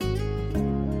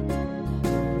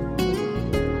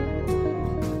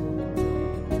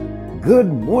Good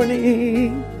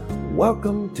morning!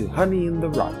 Welcome to Honey in the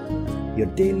Rock, your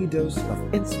daily dose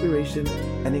of inspiration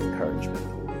and encouragement.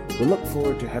 We look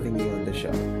forward to having you on the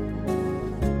show.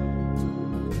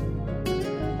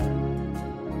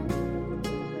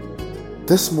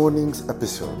 This morning's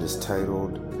episode is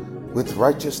titled, With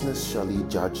Righteousness Shall He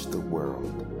Judge the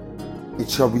World. It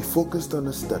shall be focused on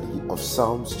a study of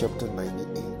Psalms chapter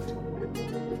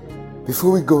 98.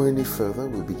 Before we go any further,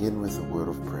 we'll begin with a word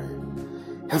of prayer.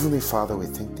 Heavenly Father, we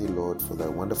thank Thee, Lord, for Thy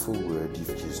wonderful word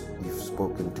you've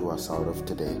spoken to us out of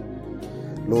today.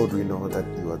 Lord, we know that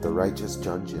You are the righteous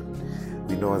judge, and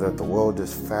we know that the world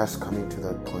is fast coming to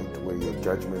that point where Your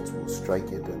judgments will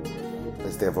strike it, and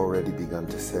as they have already begun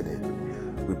to set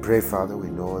in. We pray, Father, we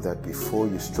know that before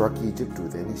You struck Egypt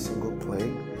with any single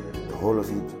plague, the whole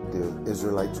of Egypt, the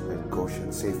Israelites were in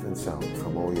Goshen, safe and sound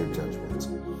from all Your judgments.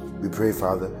 We pray,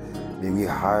 Father, may we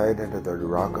hide under the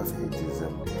rock of ages,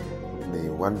 and may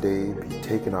one day be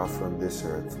taken off from this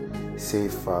earth,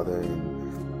 safe, Father,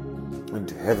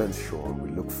 into heaven's shore.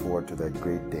 We look forward to that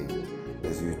great day,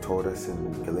 as You taught us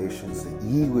in Galatians, that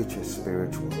ye which are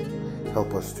spiritual,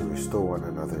 help us to restore one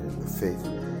another in the faith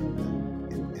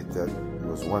that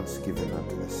was once given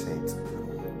unto the saints.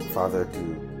 Father,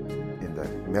 in that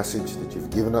message that You've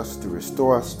given us to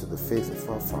restore us to the faith of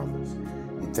our fathers,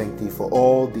 we thank Thee for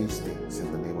all these things. In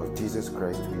the name of Jesus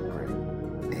Christ we pray.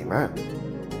 Amen.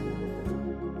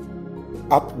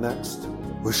 Up next,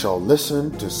 we shall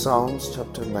listen to Psalms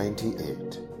chapter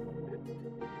 98.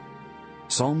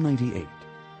 Psalm 98,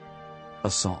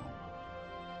 a song.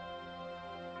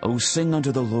 O sing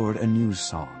unto the Lord a new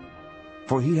song,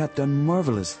 for He hath done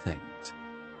marvelous things.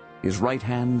 His right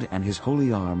hand and His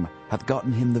holy arm hath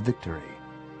gotten Him the victory.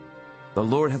 The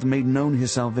Lord hath made known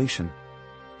His salvation.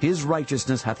 His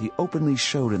righteousness hath He openly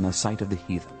showed in the sight of the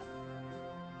heathen.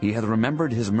 He hath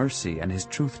remembered His mercy and His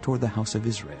truth toward the house of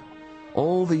Israel.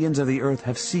 All the ends of the earth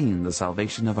have seen the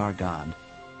salvation of our God.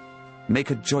 Make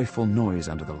a joyful noise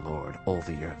unto the Lord, all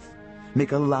the earth.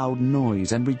 Make a loud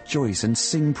noise, and rejoice, and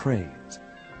sing praise.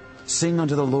 Sing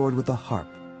unto the Lord with the harp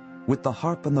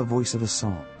and the voice of a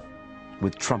song,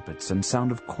 with trumpets and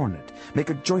sound of cornet. Make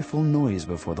a joyful noise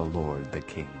before the Lord the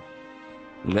King.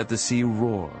 Let the sea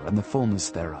roar, and the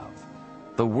fullness thereof,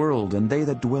 the world and they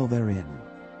that dwell therein.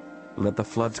 Let the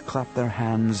floods clap their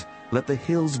hands, let the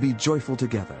hills be joyful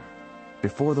together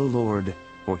before the Lord,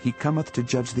 for He cometh to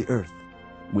judge the earth.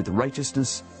 With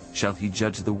righteousness shall He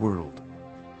judge the world,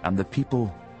 and the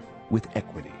people with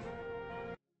equity.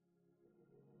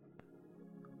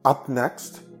 Up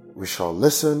next, we shall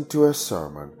listen to a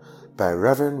sermon by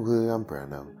Reverend William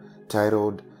Branham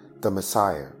titled The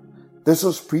Messiah. This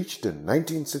was preached in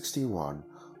 1961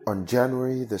 on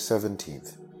January the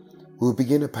 17th. We'll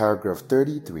begin at paragraph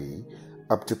 33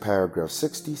 up to paragraph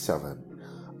 67.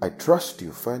 I trust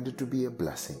you find it to be a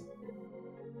blessing.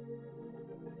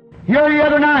 Here the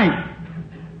other night,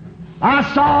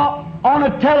 I saw on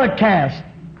a telecast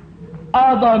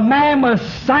of a man with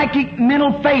psychic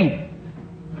mental faith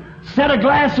set a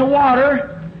glass of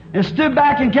water and stood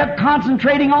back and kept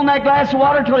concentrating on that glass of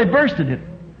water until he bursted it.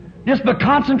 Just by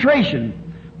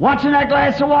concentration. Watching that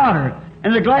glass of water,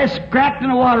 and the glass cracked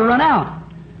and the water run out.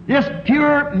 Just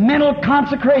pure mental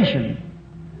consecration.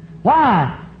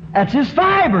 Why? That's his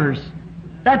fibers.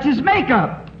 That's his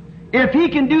makeup. If he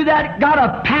can do that, got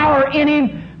a power in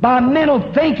him by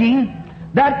mental thinking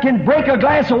that can break a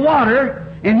glass of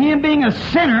water, and him being a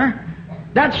sinner,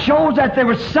 that shows that there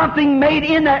was something made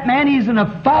in that man. He's in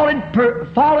a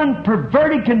fallen,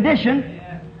 perverted condition.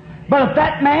 But if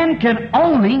that man can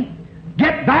only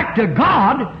get back to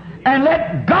God and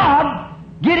let God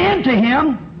get into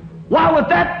him, why, with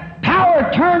that power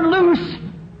turned loose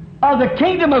of the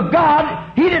kingdom of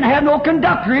God, he didn't have no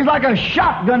conductor. He's like a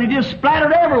shotgun. He just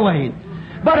splattered every way.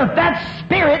 But if that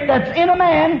spirit that's in a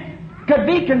man could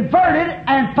be converted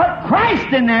and put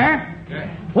Christ in there,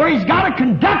 where he's got a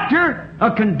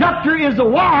conductor is the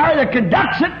wire that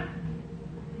conducts it.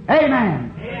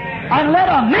 Amen. And let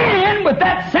a man with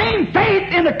that same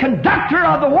faith in the conductor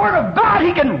of the Word of God,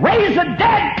 he can raise the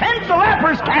dead, cleanse the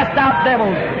lepers, cast out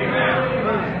devils.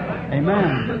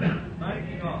 Amen.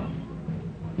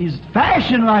 He's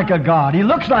fashioned like a God. He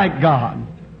looks like God.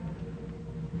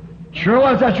 Sure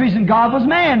was. That's the reason God was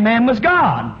man. Man was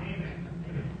God.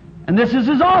 And this is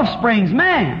His offspring's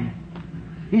man.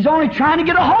 He's only trying to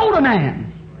get a hold of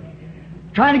man.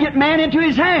 Trying to get man into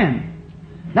His hand.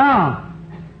 Now,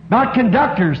 about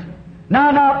conductors.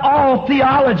 Now, not all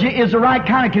theology is the right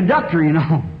kind of conductor, you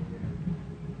know.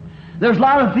 There's a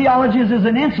lot of theologies as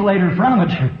an insulator from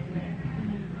it.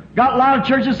 Got a lot of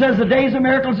churches says the days of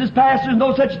miracles is past. There's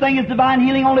no such thing as divine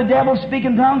healing, only devils speak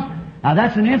in tongues. Now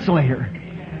that's an insulator.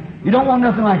 You don't want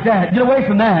nothing like that. Get away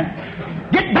from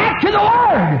that. Get back to the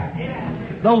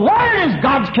Word. The Word is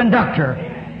God's conductor.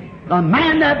 The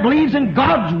man that believes in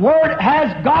God's Word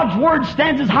has God's Word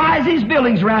stands as high as these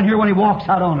buildings around here when he walks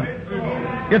out on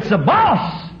it. It's the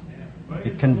boss.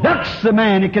 It conducts the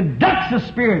man. It conducts the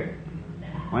Spirit.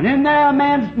 When in there a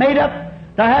man's made up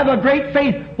to have a great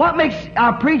faith. What makes,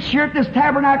 I preached here at this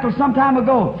tabernacle some time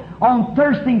ago on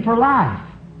thirsting for life.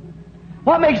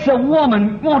 What makes a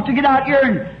woman want to get out here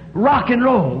and rock and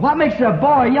roll? What makes a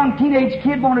boy, a young teenage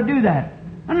kid want to do that?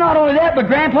 And not only that, but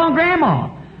grandpa and grandma.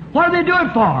 What do they do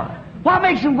it for? What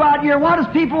makes them go out here? Why does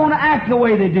people want to act the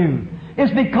way they do?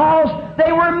 It's because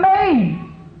they were made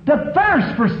to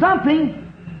thirst for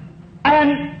something.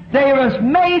 And they was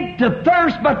made to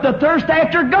thirst, but to thirst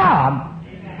after God.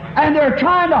 And they're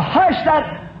trying to hush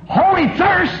that holy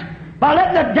thirst by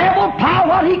letting the devil pile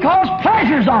what he calls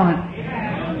pleasures on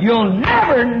it. You'll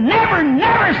never, never,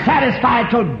 never satisfy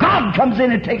till God comes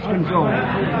in and takes control.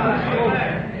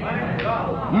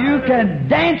 You can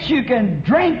dance, you can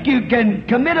drink, you can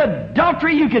commit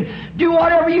adultery, you can do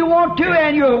whatever you want to,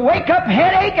 and you'll wake up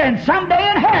headache and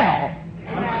someday in hell.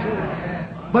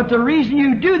 But the reason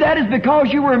you do that is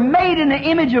because you were made in the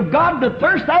image of God to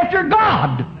thirst after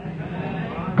God.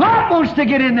 God wants to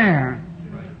get in there.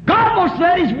 God wants to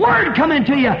let His Word come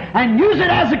into you and use it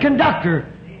as a conductor.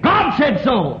 God said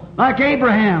so, like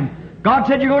Abraham. God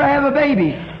said you're going to have a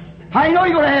baby. How do you know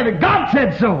you're going to have it? God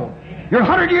said so. You're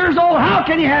 100 years old. How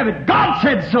can you have it? God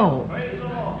said so.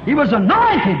 He was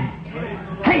anointed.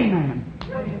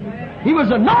 Amen. He was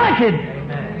anointed.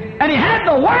 And he had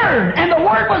the Word. And the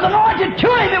Word was anointed to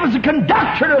him. It was a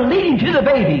conductor to lead him to the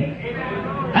baby.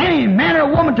 Any man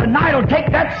or woman tonight will take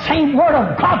that same Word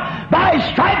of God. By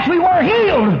His stripes we were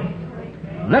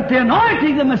healed. Let the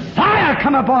anointing of the Messiah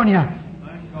come upon you.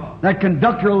 That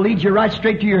conductor will lead you right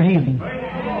straight to your healing.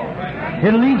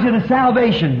 It'll lead you to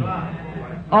salvation.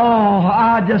 Oh,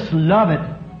 I just love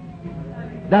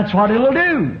it. That's what it'll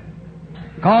do.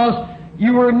 Because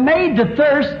you were made to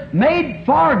thirst, made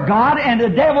for God, and the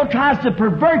devil tries to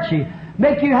pervert you.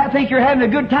 Make you think you're having a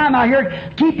good time out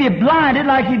here, keep you blinded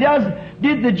like he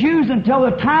did the Jews until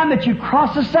the time that you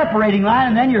cross the separating line,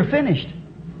 and then you're finished.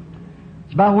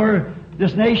 It's about where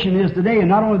this nation is today, and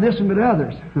not only this one, but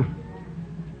others.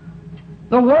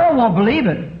 The world won't believe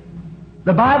it.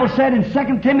 The Bible said in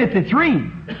 2 Timothy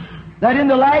 3 that in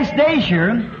the last days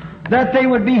here, that they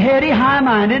would be heady,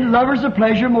 high-minded, lovers of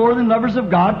pleasure more than lovers of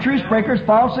God, truce breakers,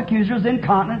 false accusers,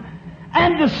 incontinent,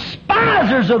 and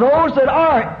despisers of those that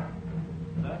are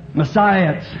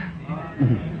Messiahs.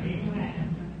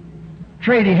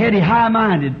 Trady, heady,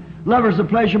 high-minded, lovers of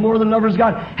pleasure more than lovers of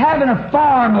God, having a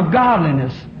form of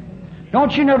godliness.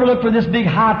 Don't you never look for this big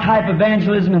high-type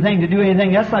evangelism and thing to do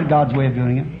anything. That's not God's way of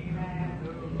doing it.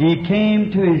 He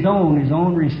came to His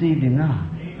own received Him not.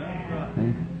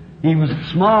 He was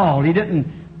small. He didn't.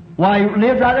 Why, he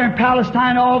lived right there in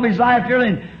Palestine all of his life.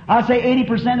 And I'd say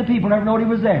 80% of people never knowed He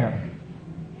was there.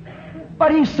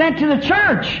 But He sent to the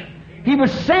church. He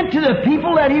was sent to the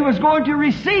people that He was going to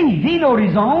receive. He knowed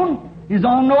His own. His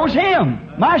own knows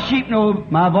Him. My sheep know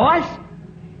my voice.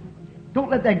 Don't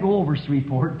let that go over,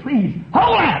 Shreveport. Please.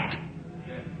 Hold that!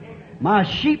 My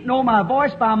sheep know my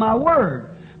voice by my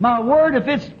Word. My Word, if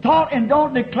it's taught and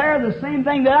don't declare the same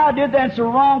thing that I did, that's the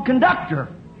wrong conductor.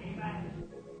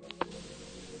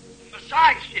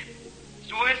 Messiahship.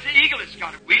 So it's the eagle that's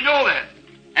got it. We know that.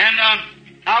 And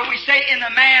how we say in the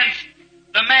man,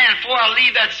 before I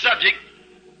leave that subject,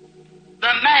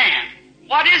 the man,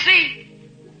 what is he?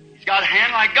 He's got a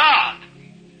hand like God.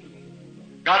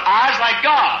 Got eyes like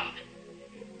God.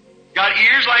 Got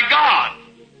ears like God.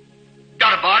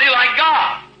 Got a body like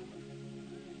God.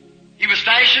 He was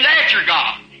fashioned after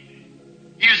God.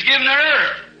 He was given the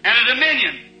earth and a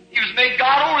dominion. He was made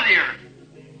God over the earth.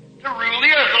 To rule the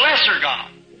earth, the lesser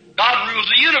God. God rules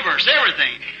the universe,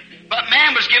 everything. But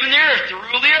man was given the earth to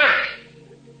rule the earth.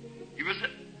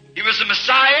 He was the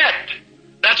Messiah.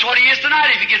 That's what he is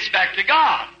tonight if he gets back to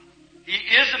God. He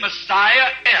is the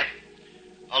Messiah.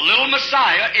 A little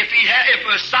Messiah. If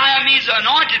Messiah means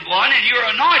anointed one and you're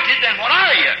anointed, then what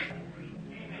are you?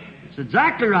 That's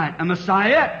exactly right. A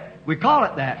Messiah. We call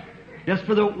it that. Just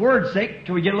for the word's sake,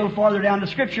 till we get a little farther down the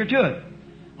Scripture to it.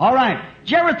 All right.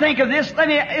 Did you ever think of this? Let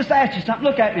me just ask you something.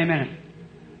 Look at me a minute.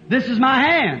 This is my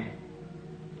hand.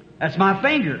 That's my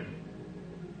finger.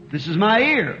 This is my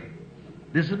ear.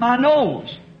 This is my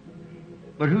nose.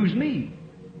 But who's me?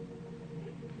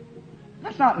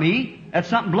 That's not me. That's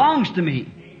something belongs to me.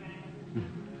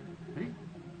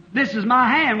 This is my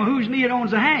hand. Well, who's me that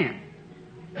owns the hand?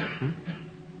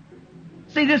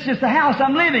 See, this is the house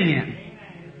I'm living in.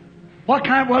 What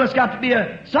kind? Well, it's got to be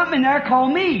something in there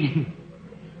called me.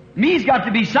 Me's got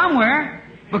to be somewhere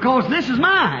because this is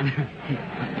mine.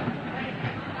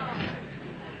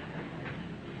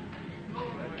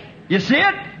 You see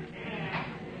it?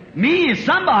 Me is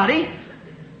somebody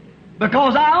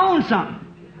because I own something.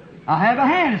 I have a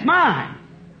hand. It's mine.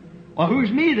 Well,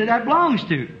 who's me that belongs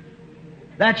to?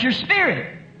 That's your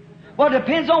spirit. Well, it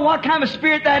depends on what kind of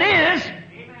spirit that is.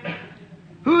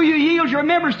 Who you yield your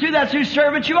members to, that's whose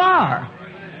servant you are.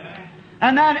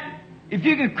 And then, if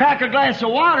you can crack a glass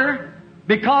of water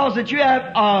because that you have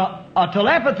a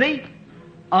telepathy,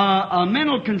 a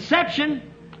mental conception,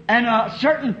 and a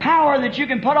certain power that you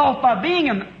can put off by being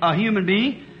a human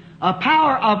being, a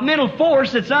power of mental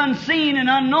force that's unseen and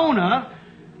unknown of,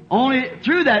 only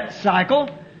through that cycle,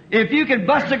 if you can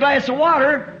bust a glass of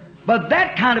water, but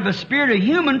that kind of a spirit, a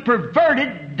human,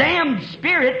 perverted, damned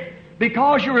spirit,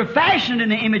 because you were fashioned in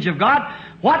the image of God,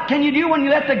 what can you do when you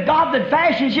let the God that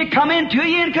fashions you come into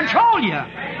you and control you?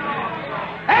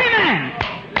 Amen!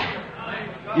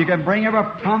 You can bring every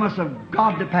promise of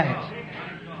God to pass.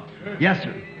 Yes,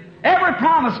 sir. Every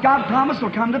promise God promised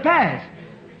will come to pass.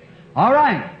 All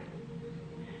right.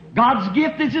 God's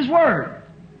gift is His Word.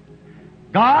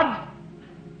 God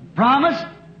promised,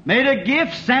 made a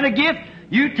gift, sent a gift.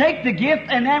 You take the gift,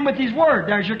 and then with His Word,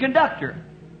 there's your conductor.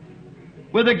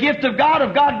 With the gift of God,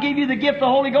 if God gave you the gift of the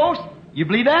Holy Ghost, you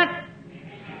believe that?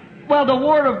 Well, the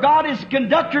Word of God is the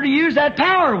conductor to use that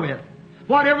power with.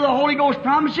 Whatever the Holy Ghost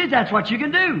promises, that's what you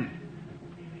can do.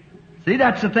 See,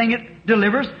 that's the thing it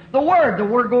delivers. The Word. The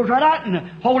Word goes right out, and the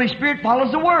Holy Spirit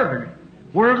follows the Word.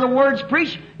 Wherever the Word's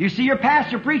preached, you see your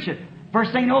pastor preach it.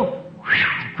 First thing you know,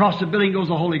 across the building goes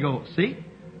the Holy Ghost. See?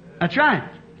 That's right.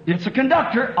 It's a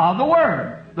conductor of the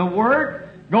Word. The Word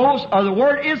goes, or the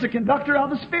Word is the conductor of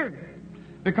the Spirit.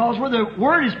 Because where the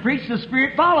Word is preached, the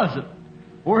Spirit follows it.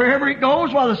 Wherever it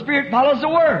goes, the Spirit follows the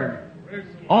Word.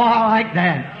 Oh, I like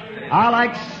that. I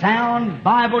like sound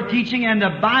Bible teaching and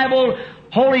the Bible,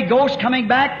 Holy Ghost coming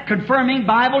back, confirming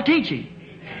Bible teaching.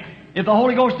 If the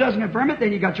Holy Ghost doesn't confirm it,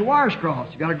 then you got your wires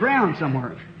crossed. You got a ground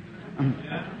somewhere.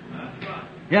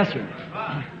 Yes,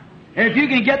 sir. If you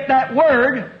can get that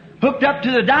Word hooked up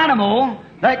to the dynamo,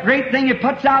 that great thing that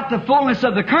puts out the fullness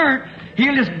of the current,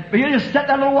 He'll just set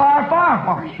that little wire fire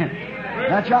for you.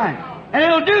 That's right. And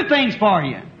it'll do things for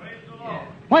you.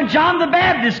 When John the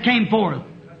Baptist came forth,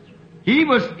 he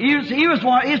was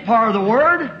part of the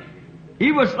Word.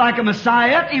 He was like a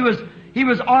Messiah. He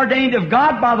was ordained of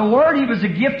God by the Word. He was a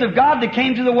gift of God that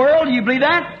came to the world. Do you believe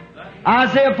that?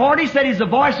 Isaiah 40 said He's the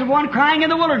voice of one crying in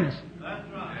the wilderness.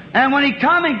 And when He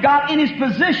come and got in His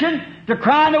position to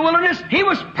cry in the wilderness, He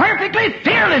was perfectly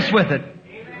fearless with it.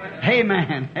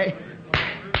 Amen. Hey.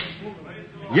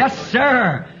 Yes,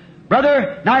 sir.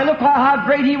 Brother, now look how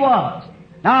great He was.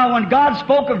 Now, when God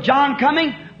spoke of John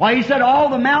coming, why, He said all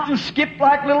the mountains skipped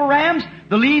like little rams,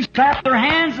 the leaves clapped their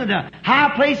hands, and the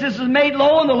high places is made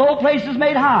low, and the low places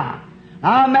made high.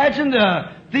 Now, imagine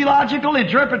the theological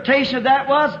interpretation of that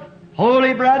was,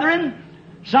 holy brethren,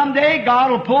 someday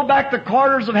God will pull back the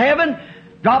corridors of heaven,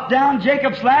 drop down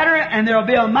Jacob's ladder, and there will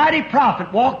be a mighty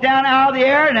prophet walk down out of the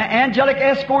air, and an angelic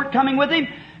escort coming with him,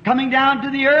 coming down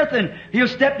to the earth, and he'll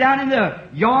step down in the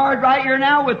yard right here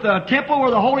now with the temple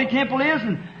where the holy temple is,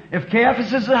 and if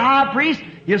Caiaphas is the high priest,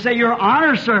 he'll say, Your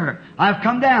Honor, sir, I've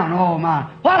come down. Oh my.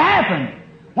 What happened?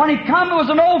 When He come, there was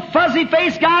an old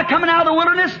fuzzy-faced guy coming out of the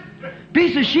wilderness,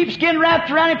 piece of sheepskin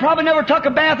wrapped around him, probably never took a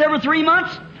bath every 3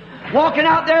 months, walking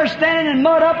out there standing in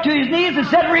mud up to his knees and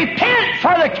said, Repent,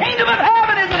 for the kingdom of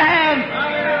heaven is at hand.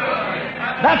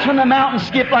 That's when the mountains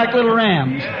skip like little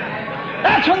rams.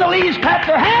 That's when the leaves clap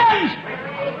their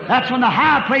hands. That's when the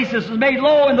high places is made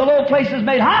low and the low places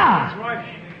made high.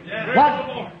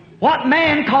 What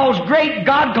man calls great,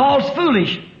 God calls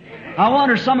foolish. I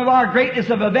wonder some of our greatness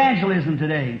of evangelism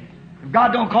today. If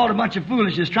God don't call it a bunch of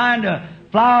foolishness, trying to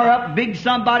flower up big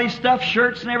somebody stuff,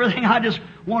 shirts and everything, I just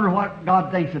wonder what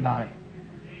God thinks about it.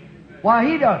 Why,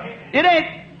 He does. It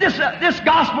ain't, this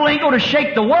gospel ain't going to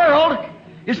shake the world.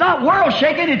 It's not world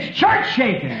shaking, it's church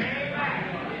shaking.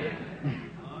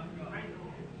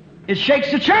 It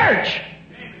shakes the church.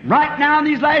 Right now in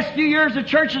these last few years, the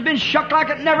church has been shook like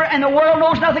it never, and the world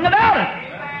knows nothing about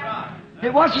it.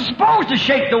 It wasn't supposed to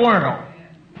shake the world.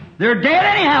 They're dead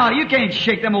anyhow. You can't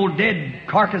shake them old dead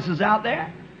carcasses out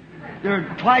there.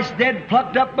 They're twice dead,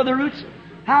 plucked up by the roots.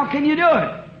 How can you do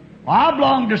it? Well, I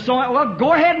belong to so-and-so. Well,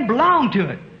 go ahead and belong to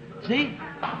it. See?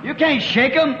 You can't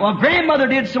shake them. Well, grandmother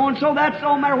did so-and-so. That's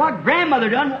no matter what grandmother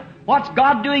done. What's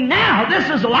God doing now? This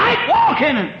is light. Walk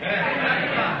in it.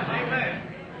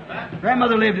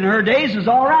 Grandmother lived in her days, is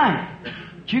all right.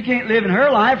 But you can't live in her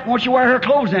life. Won't you wear her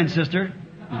clothes then, sister?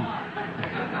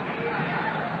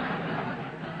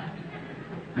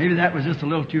 Maybe that was just a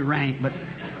little too rank, but...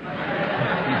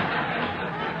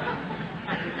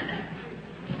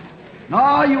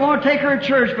 No, you won't take her to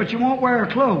church, but you won't wear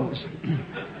her clothes.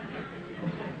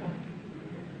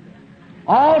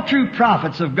 All true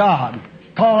prophets of God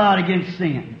call out against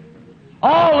sin.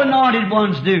 All anointed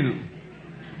ones do.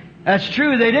 That's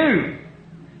true, they do.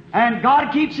 And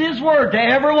God keeps His word to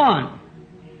everyone.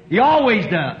 He always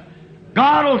does.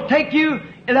 God will take you,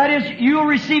 that is, you'll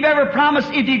receive every promise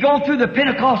if you go through the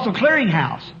Pentecostal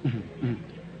clearinghouse.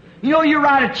 You know, you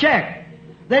write a check.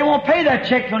 They won't pay that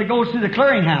check till it goes through the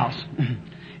clearinghouse.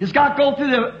 It's got to go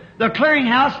through the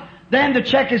clearinghouse, then the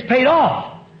check is paid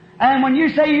off. And when you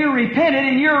say you repented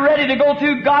and you're ready to go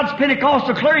through God's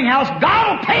Pentecostal clearinghouse,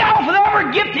 God will pay off with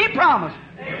every gift He promised.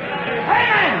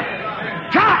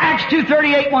 Amen. Try Acts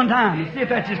 2:38 one time and see if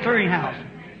that's His clearinghouse.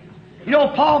 You know,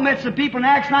 Paul met some people in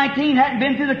Acts 19 hadn't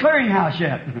been through the clearinghouse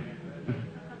yet.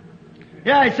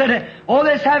 Yeah, he said, oh,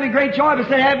 this having great joy, but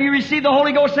said, have you received the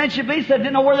Holy Ghost since you believed? He said,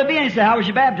 didn't know where they be. And he said, how was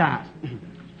you baptized?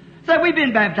 Said, we've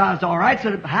been baptized all right.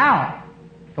 Said, how?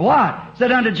 For what?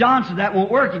 Said, unto John, said, that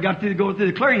won't work. You got to go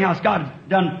through the clearinghouse. God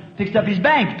done fixed up His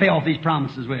bank to pay off these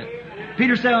promises with.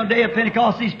 Peter said, on the day of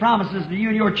Pentecost, these promises to you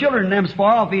and your children, and them's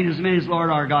far off, even as many as the Lord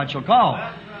our God shall call.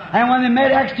 And when they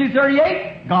met Acts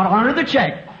 2:38, God honored the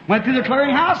check. Went through the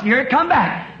clearinghouse, and here it come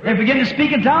back. They began to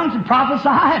speak in tongues and prophesy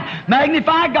and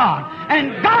magnify God.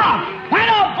 And God, when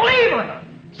a believer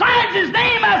signs his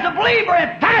name as a believer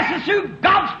and passes through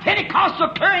God's Pentecostal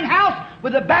clearinghouse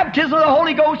with the baptism of the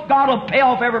Holy Ghost, God will pay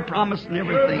off every promise and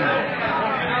everything.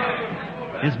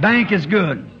 His bank is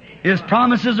good. His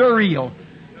promises are real.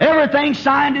 Everything's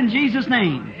signed in Jesus'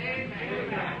 name.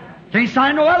 Can't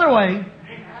sign no other way.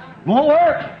 Won't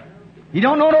work. He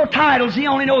don't know no titles. He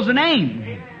only knows the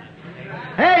name.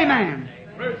 Amen.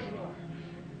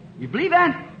 You believe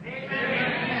that?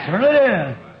 Certainly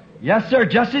is. Yes, sir.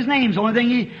 Just His name's the only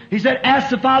thing He said, ask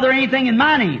the Father anything in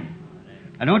my name.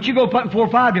 Now don't you go putting 4 or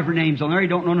 5 different names on there. You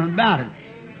don't know nothing about it.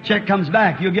 Check comes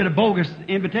back. You'll get a bogus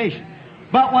invitation.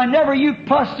 But whenever you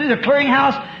pass through the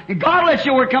clearinghouse, and God lets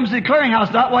you know where it comes to the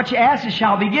clearinghouse, not what you ask, it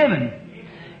shall be given.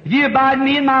 If you abide in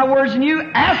me and my words in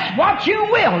you, ask what you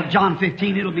will. John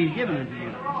 15, it'll be given unto you.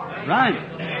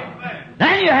 Right.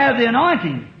 Then you have the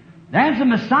anointing. Then the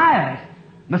Messiahs.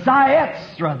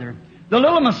 Messiahs, rather. The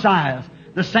little Messiahs.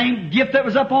 The same gift that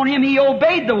was upon Him, He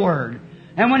obeyed the Word.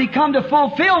 And when He come to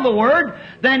fulfill the Word,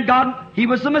 then God, He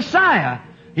was the Messiah.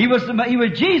 He was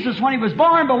Jesus when He was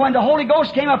born, but when the Holy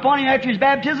Ghost came upon Him after His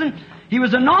baptism, He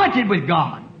was anointed with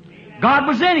God. God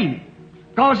was in Him.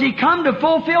 Because He come to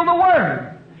fulfill the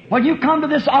Word. When you come to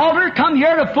this altar, come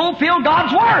here to fulfill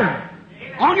God's Word.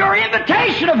 On your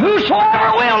invitation of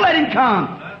whosoever will, let him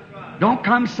come. Don't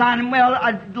come signing,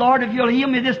 well, Lord, if you'll heal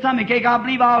me this tummy ache, I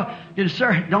believe I'll...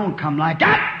 Sir, don't come like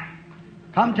that.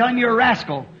 Come tell Him you're a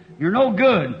rascal. You're no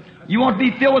good. You want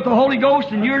to be filled with the Holy Ghost,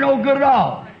 and you're no good at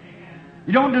all.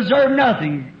 You don't deserve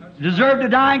nothing. You deserve to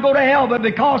die and go to hell, but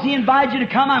because He invites you to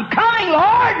come, I'm coming,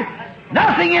 Lord.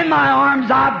 Nothing in my arms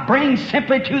I bring,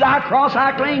 simply to Thy cross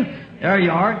I cling. There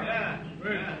you are.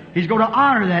 He's going to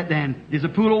honor that then. There's a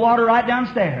pool of water right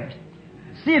downstairs.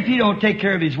 See if He don't take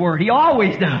care of His Word. He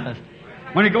always does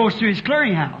when it goes through His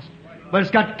clearinghouse. But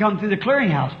it's got to come through the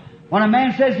clearinghouse. When a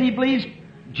man says he believes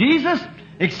Jesus,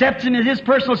 accepts Him as his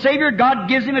personal Savior, God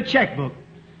gives him a checkbook.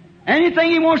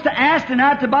 Anything he wants to ask, and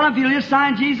at the bottom, if he'll just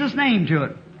sign Jesus' name to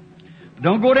it. But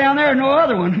don't go down there and no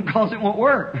other one, because it won't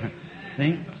work.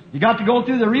 See? You got to go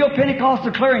through the real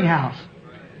Pentecostal clearinghouse.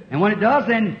 And when it does,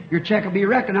 then your check will be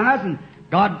recognized, and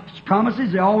God's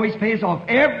promises, He always pays off.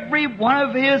 Every one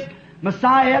of His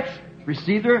Messiahs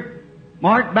receive their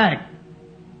mark back.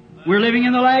 We're living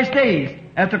in the last days,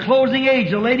 at the closing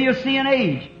age, the Laodicean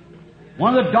age.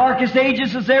 One of the darkest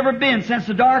ages that's ever been since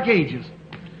the Dark Ages.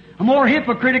 A more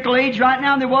hypocritical age right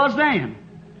now than there was then.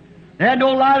 They had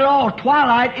no light at all.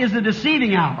 Twilight is the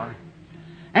deceiving hour.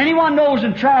 Anyone knows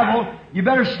in travel, you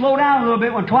better slow down a little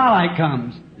bit when twilight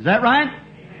comes. Is that right?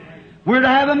 We're to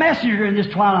have a messenger in this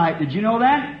twilight. Did you know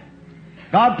that?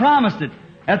 God promised it.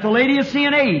 At the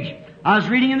Laodicean age, I was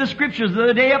reading in the Scriptures the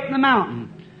other day up in the mountain.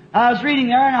 I was reading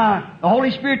there, and the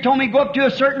Holy Spirit told me to go up to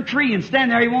a certain tree and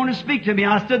stand there. He wanted to speak to me.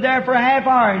 I stood there for a half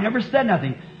hour. He never said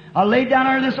nothing. I laid down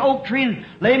under this oak tree and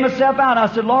laid myself out.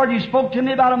 I said, Lord, You spoke to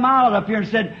me about a mile up here and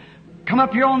said, come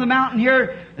up here on the mountain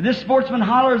here, this sportsman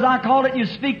holler, as I called it, and You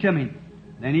speak to me.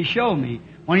 Then He showed me.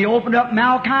 When He opened up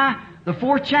Malachi, the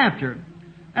 4th chapter,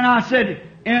 and I said,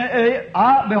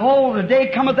 behold, the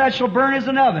day cometh that shall burn as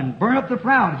an oven. Burn up the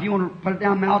proud, if you want to put it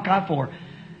down, Malachi 4.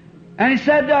 And He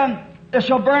said, it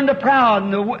shall burn the proud,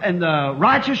 and the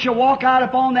righteous shall walk out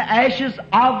upon the ashes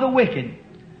of the wicked.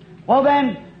 Well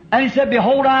then, And he said,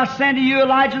 behold, I send to you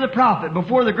Elijah the prophet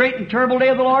before the great and terrible day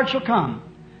of the Lord shall come.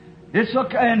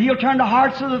 And he'll turn the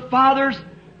hearts of the fathers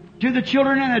to the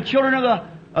children, and the children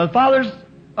of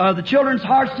the children's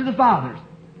hearts to the fathers.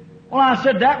 Well, I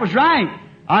said, that was right.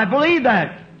 I believe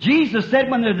that. Jesus said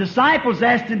when the disciples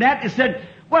asked him that, they said,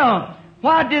 well,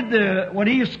 why did when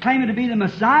he was claiming to be the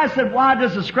Messiah, said, why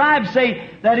does the scribe say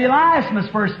that Elias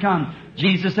must first come?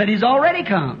 Jesus said, he's already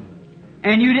come.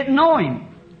 And you didn't know him.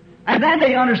 And then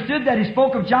they understood that he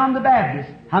spoke of John the Baptist.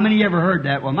 How many ever heard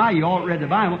that? Well, you all read the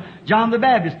Bible. John the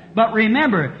Baptist. But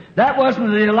remember, that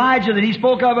wasn't the Elijah that he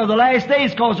spoke of the last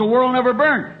days, because the world never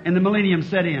burnt and the millennium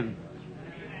set in.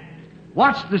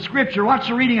 Watch the scripture. Watch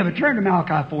the reading of it. Turn to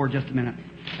Malachi 4 just a minute.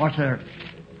 Watch there.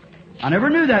 I never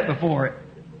knew that before.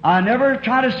 I never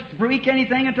try to speak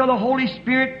anything until the Holy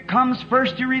Spirit comes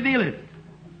first to reveal it.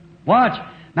 Watch.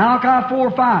 Malachi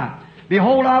 4:5.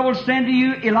 Behold, I will send to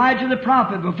you Elijah the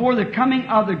prophet before the coming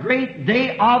of the great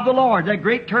day of the Lord, that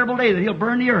great terrible day that he'll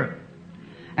burn the earth.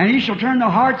 And he shall turn the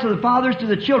hearts of the fathers to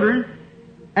the children,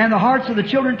 and the hearts of the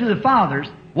children to the fathers.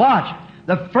 Watch.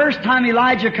 The first time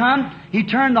Elijah come, he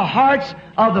turned the hearts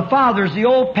of the fathers, the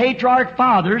old patriarch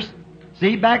fathers,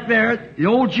 see back there, the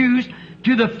old Jews,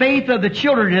 to the faith of the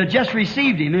children that had just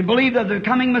received him and believed of the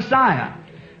coming Messiah.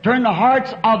 Turn the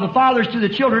hearts of the fathers to the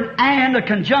children, and a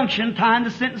conjunction, tying the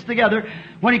sentence together.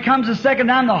 When he comes the second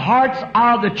time, the hearts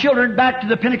of the children back to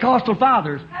the Pentecostal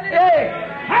fathers. Hey!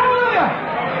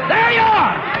 Hallelujah! There you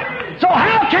are! So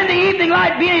how can the evening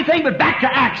light be anything but back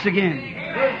to Acts again?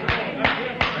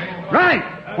 Right.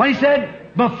 When he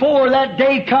said, before that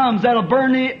day comes, that'll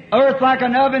burn the earth like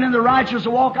an oven, and the righteous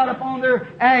will walk out upon their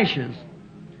ashes.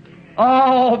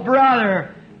 Oh,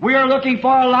 brother, we are looking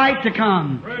for a light to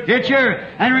come.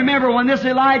 And remember, when this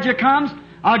Elijah comes,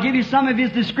 I'll give you some of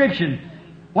his description.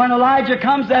 When Elijah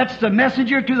comes, that's the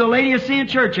messenger to the Laodicean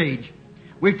church age.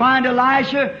 We find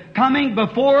Elijah coming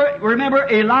before, remember,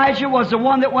 Elijah was the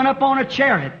one that went up on a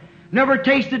chariot, never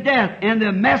tasted death. And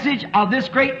the message of this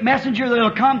great messenger that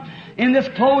will come in this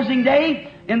closing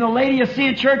day, in the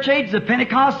Laodicean church age, the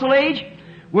Pentecostal age,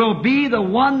 will be the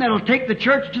one that will take the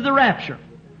church to the rapture.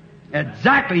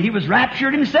 Exactly. He was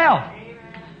raptured himself.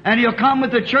 And he'll come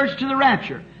with the church to the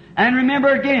rapture. And remember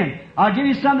again, I'll give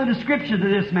you some of the descriptions of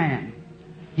this man.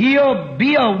 He'll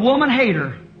be a woman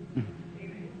hater.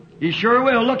 He sure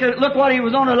will. Look what he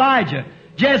was on Elijah.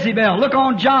 Jezebel. Look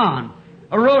on John.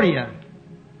 Herodias.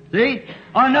 See?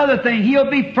 Another thing, he'll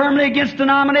be firmly against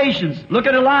denominations. Look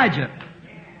at Elijah.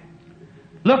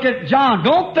 Look at John.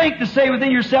 Don't think to say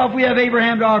within yourself, we have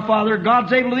Abraham to our father.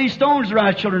 God's able to these stones to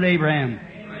rise children of Abraham.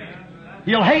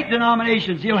 He'll hate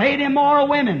denominations. He'll hate immoral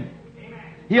women.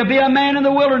 He'll be a man in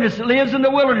the wilderness that lives in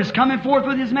the wilderness, coming forth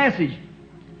with his message.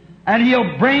 And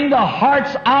he'll bring the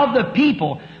hearts of the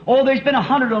people. Oh, there's been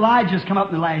 100 Elijahs come up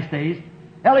in the last days.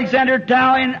 Alexander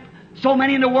Dow and so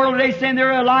many in the world today saying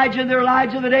they're Elijah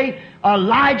of the day.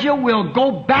 Elijah will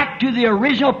go back to the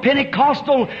original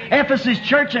Pentecostal Ephesus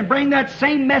church and bring that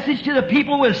same message to the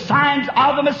people with signs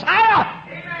of the Messiah.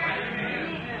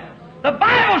 The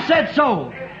Bible said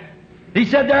so. He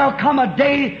said there'll come a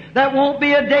day that won't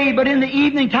be a day, but in the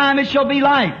evening time it shall be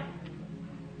light.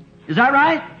 Is that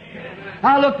right?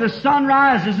 Now look, the sun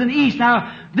rises in the east.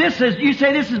 Now you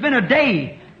say this has been a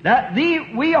day.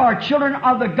 We are children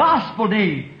of the gospel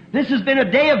day. This has been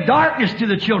a day of darkness to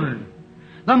the children.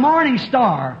 The morning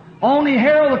star only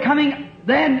herald the coming,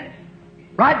 then,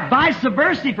 right, vice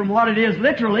versa from what it is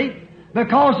literally,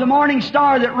 because the morning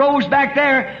star that rose back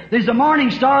there's a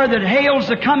morning star that hails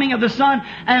the coming of the sun,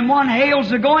 and one hails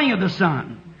the going of the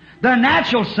sun. The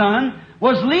natural sun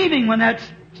was leaving when that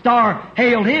star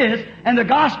hailed his, and the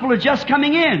gospel is just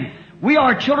coming in. We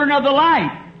are children of the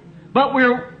light, but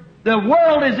the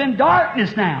world is in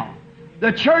darkness now.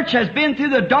 The church has been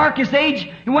through the darkest age.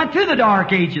 It went through the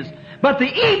dark ages. But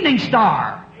the evening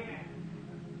star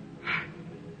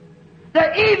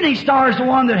is the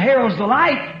one that heralds the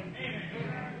light.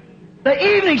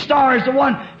 The evening star is the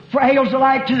one that hails the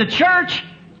light to the church.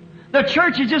 The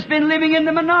church has just been living in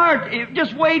the minority,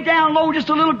 just way down low, just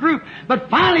a little group. But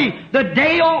finally,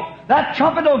 that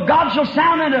trumpet of God shall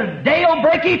sound, and the day will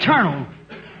break eternal.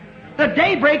 The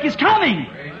daybreak is coming.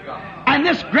 And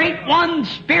this great one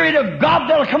Spirit of God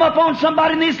that'll come up on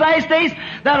somebody in these last days,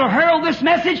 that'll herald this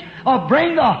message, will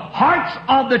bring the hearts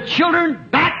of the children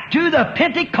back to the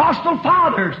Pentecostal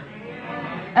fathers.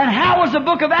 And how was the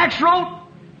book of Acts wrote?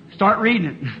 Start reading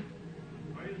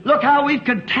it. Look how we've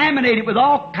contaminated with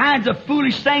all kinds of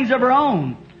foolish things of our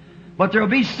own. But there'll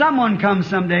be someone come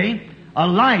someday, a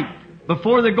light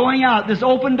before the going out, this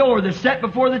open door that's set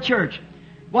before the church.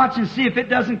 Watch and see if it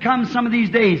doesn't come some of these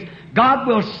days. God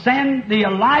will send the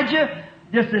Elijah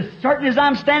Just as certain as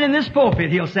I'm standing in this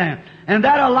pulpit, he'll stand. And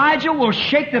that Elijah will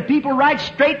shake the people right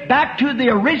straight back to the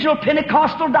original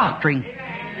Pentecostal doctrine.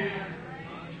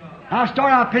 I'll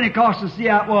start out Pentecostal and see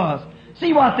how it was.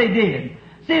 See what they did.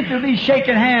 See if they'll be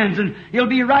shaking hands, and it'll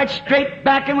be right straight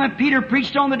back. And when Peter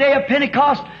preached on the day of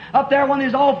Pentecost, up there when they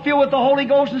was all filled with the Holy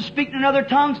Ghost and speaking in other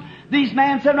tongues, these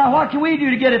men said, now what can we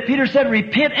do to get it? Peter said,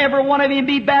 repent every one of you and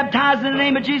be baptized in the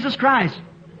name of Jesus Christ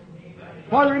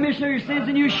for the remission of your sins,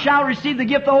 and you shall receive the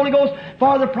gift of the Holy Ghost,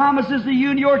 for the promises to you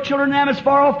and your children and them as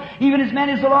far off, even as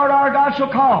many as the Lord our God shall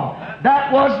call.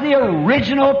 That was the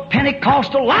original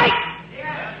Pentecostal light.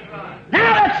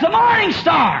 Now that's the morning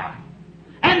star.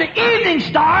 And the evening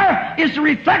star is to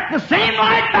reflect the same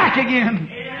light back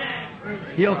again.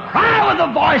 He'll cry with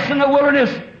a voice in the wilderness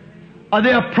of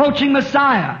the approaching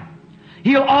Messiah.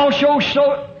 He'll also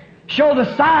show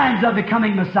the signs of the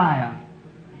coming Messiah.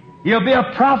 He'll be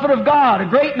a prophet of God, a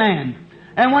great man.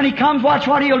 And when he comes, watch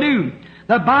what he'll do.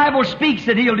 The Bible speaks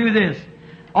that he'll do this.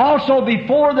 Also,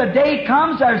 before the day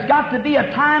comes, there's got to be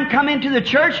a time come into the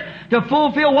church to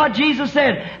fulfill what Jesus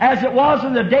said. As it was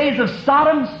in the days of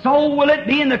Sodom, so will it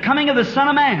be in the coming of the Son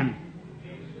of Man.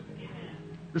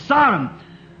 The Sodom.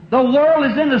 The world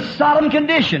is in the Sodom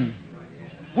condition.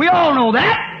 We all know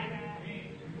that.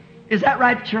 Is that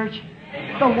right, church?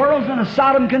 The world's in a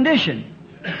Sodom condition.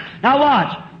 Now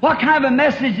watch. What kind of a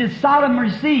message did Sodom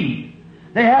receive?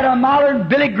 They had a modern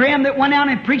Billy Graham that went out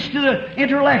and preached to the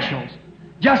intellectuals.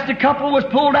 Just a couple was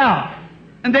pulled out.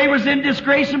 And they was in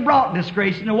disgrace and brought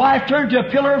disgrace. And the wife turned to a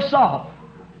pillar of salt.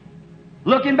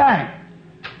 Looking back.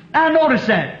 Now notice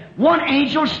that. One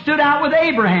angel stood out with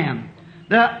Abraham.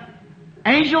 The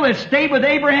angel that stayed with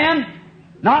Abraham,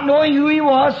 not knowing who he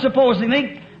was,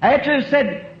 supposedly, after he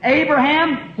said,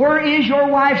 Abraham, where is your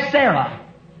wife Sarah?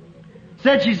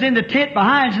 Said she's in the tent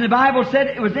behind you. And the Bible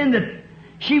said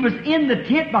she was in the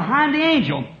tent behind the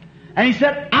angel. And he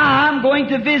said, I'm going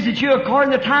to visit you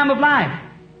according to the time of life.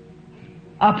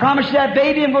 I promise you that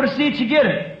baby, I'm going to see that you get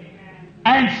it.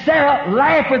 And Sarah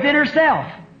laughed within herself.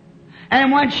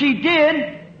 And when she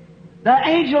did, the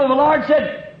angel of the Lord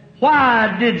said,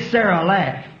 why did Sarah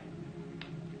laugh?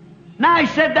 Now he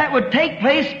said that would take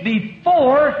place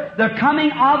before the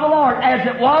coming of the Lord. As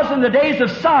it was in the days of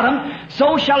Sodom,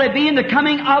 so shall it be in the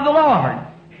coming of the Lord.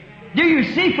 Do you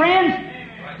see, friends?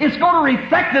 It's going to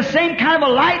reflect the same kind of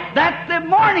a light that the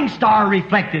morning star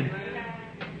reflected.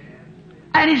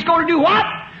 And he's going to do what?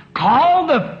 Call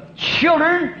the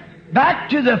children back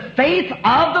to the faith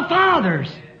of the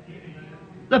fathers.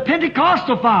 The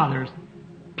Pentecostal fathers.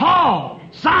 Paul,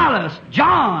 Silas,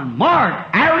 John,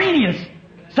 Mark, Irenaeus,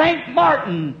 St.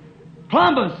 Martin,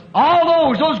 Columbus,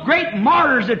 all those great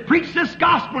martyrs that preached this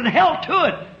gospel and held to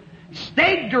it,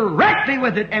 stayed directly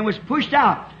with it and was pushed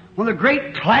out. When the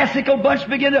great classical bunch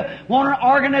began to want an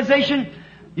organization,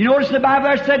 you notice the Bible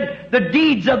there said the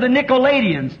deeds of the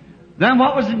Nicolaitans. Then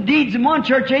what was the deeds in one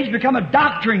church age become a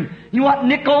doctrine. You know what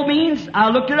Nico means? I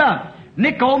looked it up.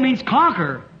 Nico means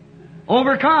conquer,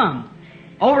 overcome.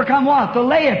 Overcome what? The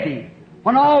laity.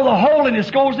 When all the holiness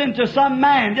goes into some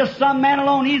man, just some man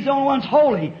alone, he's the only one that's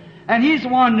holy. And he's the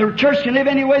one the church can live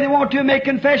any way they want to and make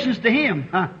confessions to him.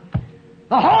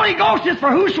 The Holy Ghost is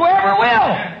for whosoever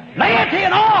will. Laity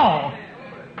and all.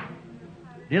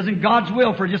 It isn't God's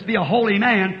will for just be a holy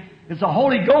man. It's the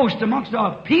Holy Ghost amongst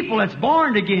a people that's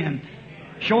born again,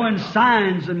 showing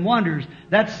signs and wonders.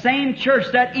 That same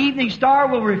church, that evening star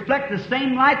will reflect the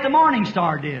same light the morning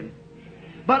star did.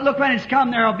 But look when it's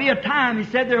come, there will be a time, he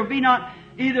said, there will be not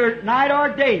either night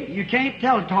or day. You can't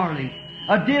tell it hardly.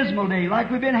 A dismal day, like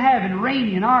we've been having,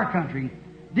 rainy in our country.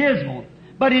 Dismal.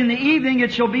 But in the evening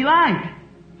it shall be light.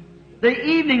 The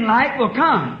evening light will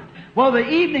come. Well, the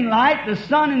evening light, the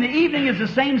sun in the evening is the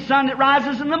same sun that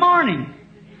rises in the morning.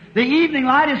 The evening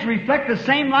light is to reflect the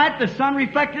same light the sun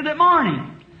reflected at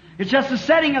morning. It's just the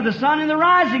setting of the sun and the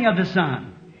rising of the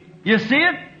sun. You see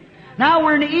it? Now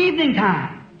we're in the evening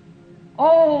time.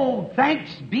 Oh,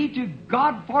 thanks be to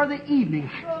God for the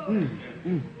evening.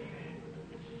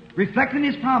 Reflecting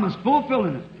His promise,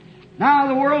 fulfilling it. Now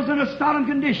the world's in a Sodom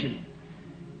condition.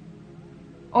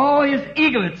 Oh, His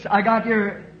eaglets. I got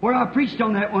here where I preached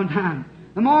on that one time.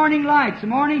 The morning lights, the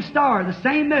morning star, the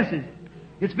same message.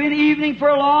 It's been evening for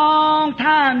a long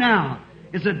time now.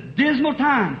 It's a dismal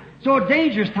time. So a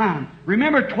dangerous time.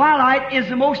 Remember, twilight is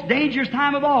the most dangerous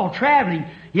time of all. Traveling.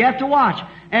 You have to watch.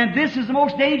 And this is the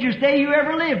most dangerous day you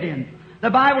ever lived in. The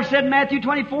Bible said in Matthew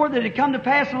 24 that it come to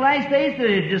pass in the last days that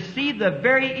it deceived the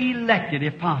very elected,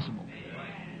 if possible.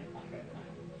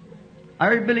 I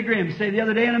heard Billy Graham say the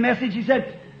other day in a message, he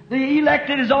said, the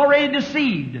elected is already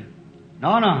deceived.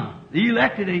 No. The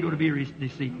elected ain't going to be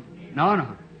deceived.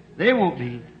 No. They won't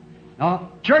be.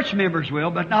 Church members will,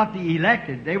 but not the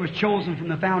elected. They was chosen from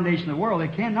the foundation of the world.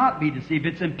 They cannot be deceived.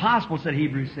 It's impossible, said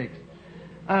Hebrews 6.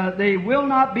 They will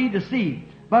not be deceived.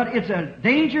 But it's a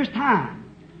dangerous time.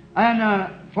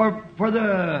 And for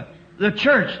the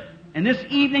church in this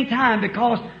evening time,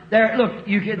 because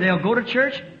they'll go to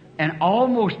church and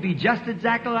almost be just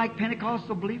exactly like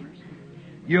Pentecostal believers.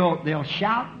 They'll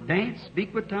shout, dance,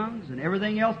 speak with tongues, and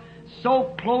everything else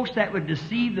so close that would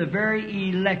deceive the very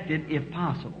elected if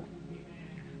possible.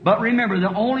 But remember,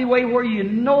 the only way where you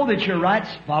know that you're right is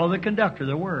follow the conductor,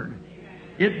 the Word.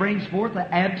 It brings forth the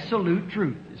absolute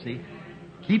truth, you see.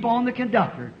 Keep on the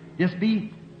conductor. Just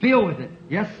be filled with it.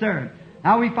 Yes, sir.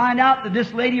 Now we find out that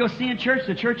this Laodicean church,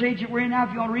 the church age that we're in now,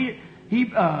 if you want to read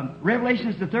it, Revelation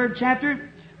is the 3rd chapter.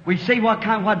 We see what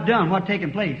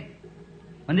taken place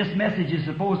when this message is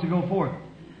supposed to go forth.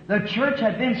 The church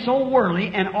had been so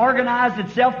worldly and organized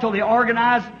itself till they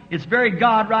organized its very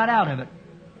God right out of it.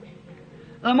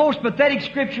 The most pathetic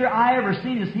scripture I ever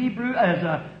seen is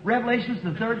Revelation,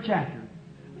 the 3rd chapter.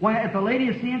 When at the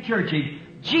Laodicean church age,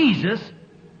 Jesus,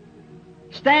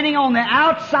 standing on the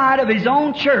outside of His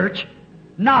own church,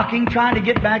 knocking, trying to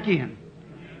get back in.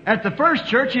 At the first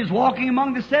church, He was walking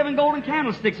among the 7 golden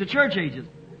candlesticks, the church ages.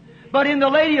 But in the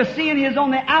Laodicean, He is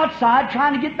on the outside,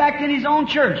 trying to get back in His own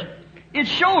church. It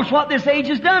shows what this age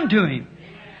has done to Him.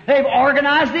 They've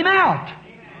organized Him out.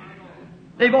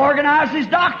 They've organized His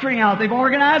doctrine out. They've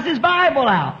organized His Bible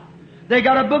out. They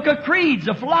got a book of creeds,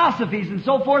 of philosophies, and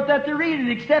so forth that they read and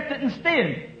accept it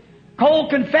instead. Cold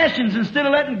confessions instead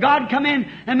of letting God come in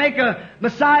and make a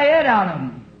Messiah out of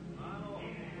them.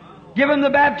 Give them the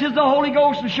baptism of the Holy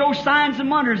Ghost and show signs and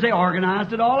wonders. They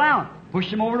organized it all out.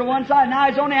 Pushed him over to one side. Now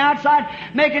he's on the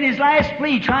outside making his last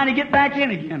plea, trying to get back in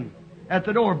again at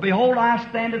the door. Behold, I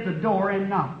stand at the door and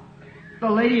knock. The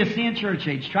Laodicean church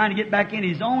age, trying to get back in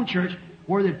his own church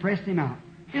where they pressed him out.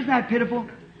 Isn't that pitiful?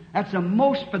 That's the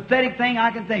most pathetic thing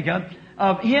I can think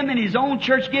of him in his own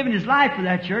church giving his life for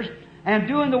that church and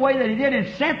doing the way that he did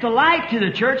and sent the light to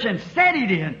the church and said he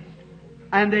did.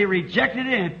 And they rejected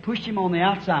it and pushed him on the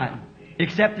outside,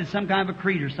 accepted some kind of a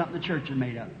creed or something the church had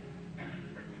made up.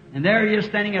 And there he is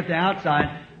standing at the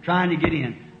outside trying to get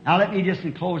in. Now let me just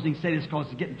in closing say this because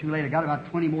it's getting too late. I got about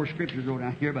 20 more scriptures wrote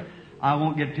down here, but I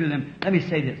won't get to them. Let me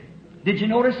say this. Did you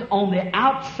notice on the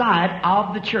outside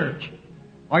of the church?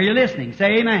 Are you listening?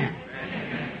 Say amen.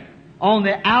 Amen. On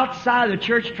the outside of the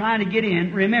church trying to get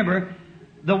in, remember,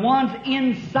 the ones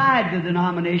inside the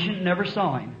denomination never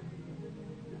saw him.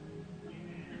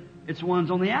 It's the ones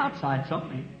on the outside saw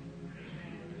him.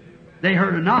 They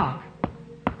heard a knock,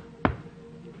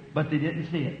 but they didn't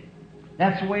see it.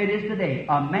 That's the way it is today.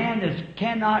 A man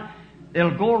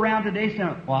they'll go around today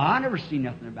saying, well, I never seen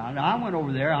nothing about it. I went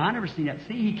over there. I never seen that.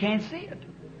 See, he can't see it.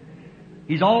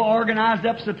 He's all organized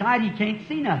up so tight he can't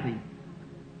see nothing.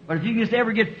 But if you can just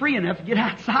ever get free enough to get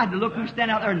outside to look who's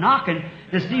standing out there knocking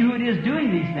to see who it is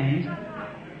doing these things,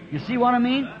 you see what I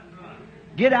mean?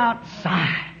 Get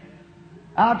outside.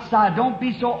 Outside. Don't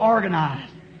be so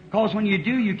organized. Because when you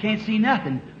do, you can't see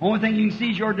nothing. Only thing you can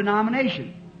see is your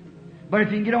denomination. But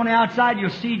if you can get on the outside, you'll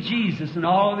see Jesus and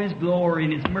all of His glory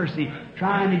and His mercy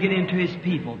trying to get into His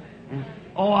people. And,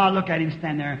 I look at Him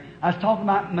stand there. I was talking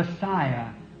about Messiah.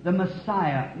 The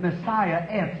Messiah.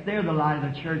 Messiah, they're the light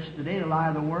of the church today, the light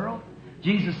of the world.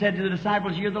 Jesus said to the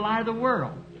disciples, you're the light of the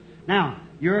world. Now,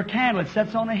 you're a candle that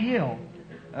sets on a hill.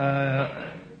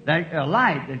 A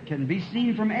light that can be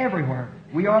seen from everywhere.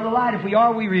 We are the light. If we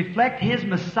are, we reflect His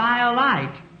Messiah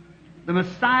light. The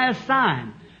Messiah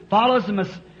sign follows the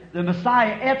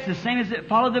Messiah. It's the same as it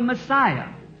followed the Messiah.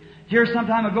 Here some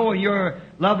time ago in your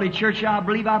lovely church, I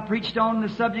believe I preached on the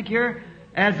subject here,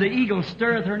 as the eagle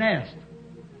stirreth her nest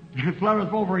and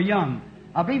fluttereth over her young.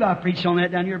 I believe I preached on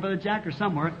that down here, Brother Jack, or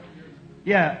somewhere.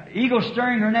 Yeah, eagle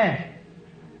stirring her nest.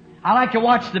 I like to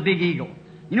watch the big eagle.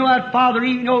 You know that Father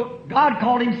Eagle, God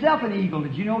called Himself an eagle.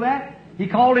 Did you know that? He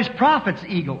called His prophets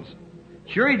eagles.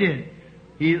 Sure He did.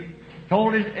 He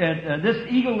told this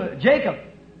eagle, Jacob,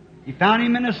 He found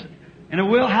him in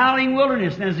a howling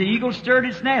wilderness, and as the eagle stirred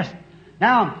its nest.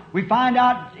 Now, we find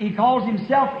out He calls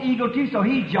Himself eagle too, so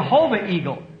He's Jehovah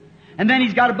Eagle. And then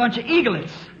He's got a bunch of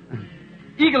eaglets.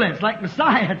 Eaglets, like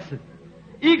Messiah.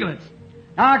 Eaglets.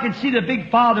 Now I can see the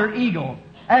big Father Eagle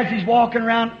as he's walking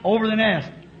around over the nest.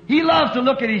 He loves to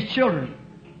look at his children.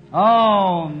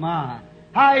 Oh my.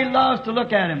 How he loves to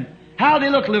look at them. How they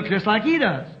look just like he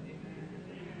does.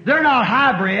 They're not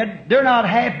hybrid. They're not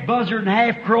half buzzard and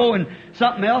half crow and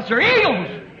something else. They're eagles.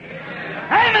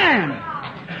 Amen.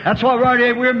 That's why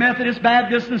we're Methodist,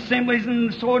 Baptists, and Assemblies,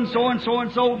 and so and so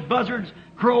and so, buzzards,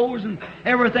 crows, and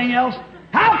everything else.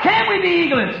 How can we be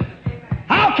eaglets?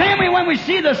 How can we, when we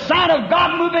see the sign of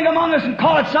God moving among us, and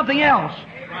call it something else?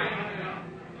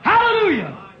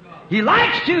 Hallelujah! He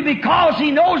likes to, because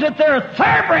He knows that they're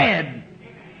thoroughbred.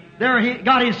 He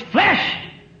got His flesh,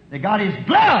 they got His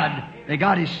blood, they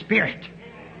got His Spirit.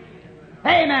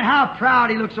 Amen. How proud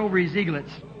He looks over His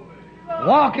eaglets,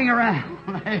 walking around.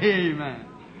 Amen.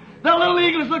 The little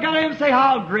eaglets look at Him and say,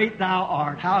 how great Thou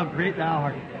art, how great Thou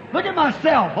art. Look at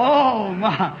myself. Oh,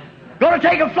 my. Going to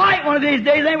take a flight one of these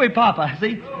days, ain't we, Papa?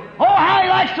 See? Oh, how He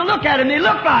likes to look at Him. They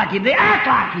look like Him. They act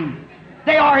like Him.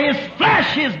 They are His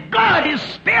flesh, His blood, His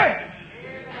Spirit.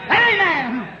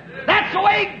 Amen. That's the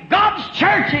way God's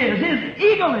church is. His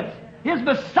eaglets, His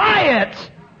messiahs.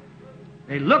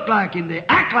 They look like Him. They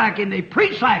act like Him. They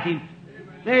preach like Him.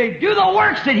 They do the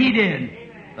works that He did.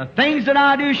 The things that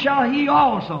I do shall He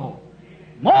also.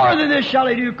 More than this shall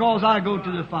He do, because I go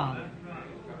to the Father.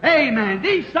 Amen.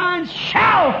 These signs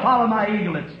shall follow my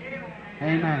eaglets.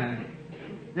 Amen.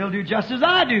 They'll do just as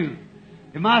I do.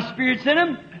 If my Spirit's in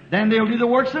them, then they'll do the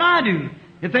works that I do.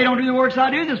 If they don't do the works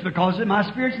I do, that's because my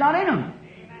Spirit's not in them.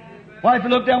 Why, if you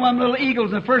look down one of them little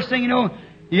eagles, and the first thing you know,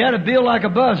 he had a bill like a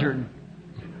buzzard.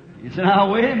 You said,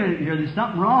 now, wait a minute here, there's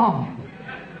something wrong.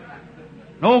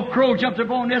 An old crow jumped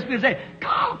up on this and said,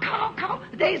 call, call, call.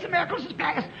 The days of miracles is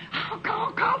past. Call,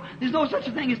 call, call. There's no such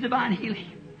a thing as divine healing.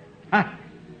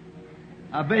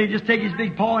 I bet he'd just take his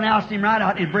big paw and oust him right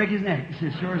out and he'd break his neck. It's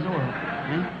as sure as the world.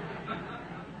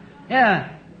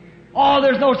 Yeah. Oh,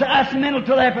 there's no such, that's mental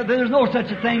telepathy. There's no such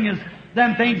a thing as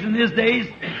them things in these days.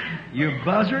 You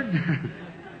buzzard.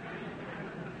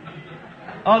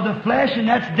 Of the flesh, and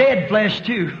that's dead flesh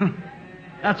too.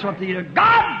 That's what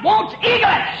God wants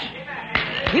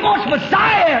eaglets. He wants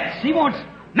messiahs. He wants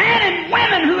men and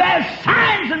women who have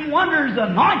signs and wonders,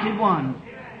 anointed ones.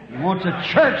 He wants a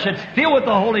church that's filled with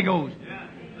the Holy Ghost.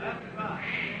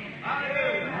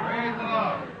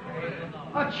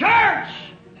 A church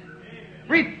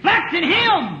reflecting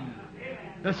Him,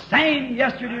 the same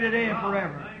yesterday, today, and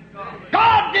forever.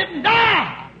 God didn't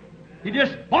die. He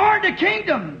just born the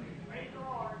kingdom.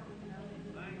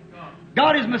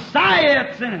 God is Messiah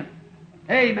that's in it.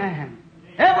 Amen.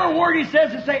 Every word He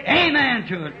says to say amen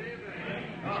to it.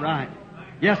 That's right.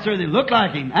 Yes, sir, they look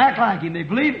like Him, act like Him, they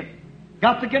believe it.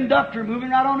 Got the conductor moving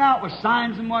right on out with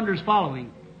signs and wonders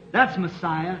following. That's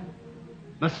Messiah.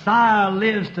 Messiah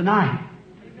lives tonight.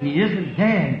 He isn't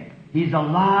dead. He's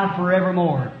alive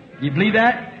forevermore. You believe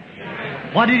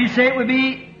that? What did He say it would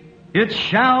be? It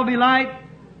shall be light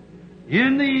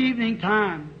in the evening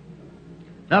time.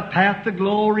 The path to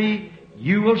glory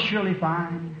you will surely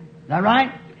find. Is that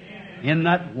right? In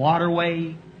that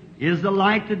waterway is the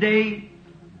light today,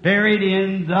 buried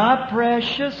in the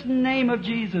precious name of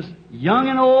Jesus. Young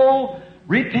and old,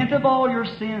 repent of all your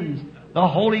sins. The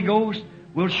Holy Ghost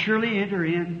will surely enter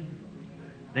in.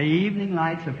 The evening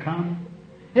lights have come.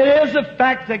 It is the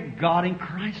fact that God and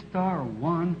Christ are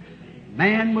one.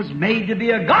 Man was made to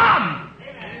be a God.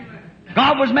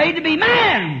 God was made to be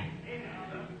man.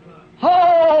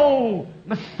 Oh,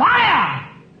 Messiah,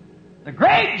 the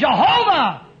great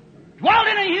Jehovah, dwelt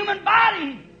in a human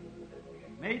body.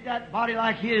 Made that body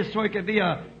like His so it could be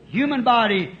a human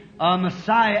body, a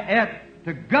Messiah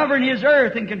to govern His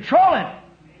earth and control it.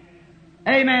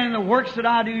 Amen. And the works that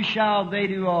I do shall they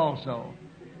do also.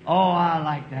 Oh, I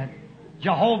like that.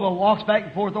 Jehovah walks back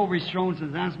and forth over His throne and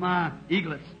says, that's my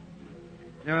eaglets.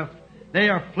 They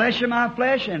are flesh of my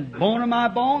flesh and bone of my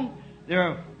bone.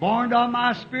 They're born of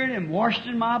my spirit and washed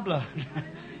in my blood.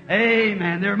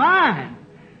 Amen. They're mine.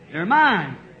 They're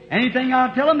mine. Anything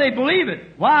I tell them, they believe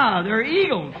it. Wow, they're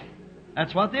eagles.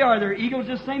 That's what they are. They're eagles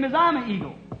the same as I'm an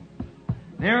eagle.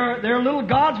 They're little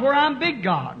gods where I'm big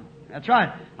God. That's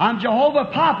right. I'm Jehovah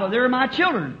Papa. They're my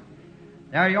children.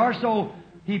 There you are. So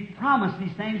He promised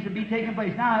these things to be taking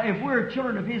place. Now, if we're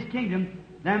children of His kingdom,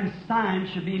 them signs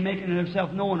should be making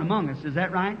themselves known among us. Is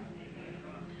that right?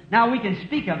 Now, we can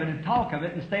speak of it and talk of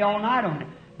it and stay all night on it.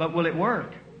 But will it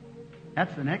work?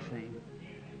 That's the next thing.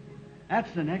 That's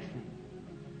the next thing.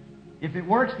 If it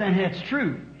works, then it's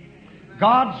true.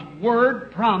 God's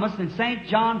Word promised in St.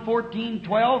 John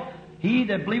 14:12, He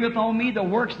that believeth on Me, the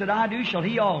works that I do shall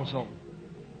he also.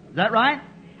 Is that right?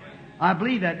 I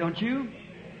believe that, don't you?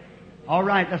 All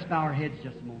right, let's bow our heads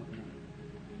just a moment.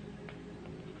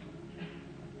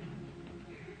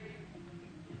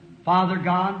 Father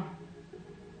God,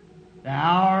 the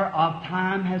hour of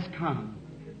time has come.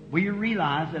 We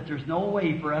realize that there's no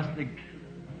way for us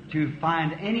to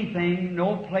find anything,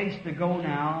 no place to go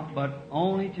now, but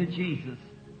only to Jesus.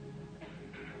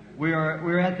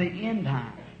 We're at the end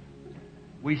time.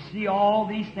 We see all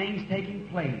these things taking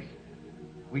place.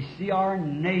 We see our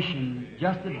nation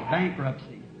just at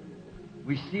bankruptcy.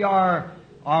 We see our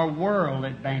world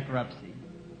at bankruptcy.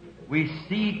 We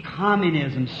see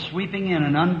communism sweeping in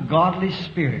an ungodly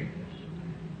spirit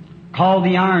called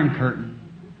the Iron Curtain.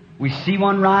 We see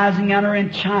one rising out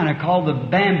in China called the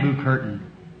Bamboo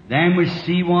Curtain. Then we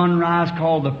see one rise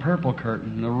called the Purple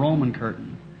Curtain, the Roman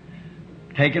Curtain,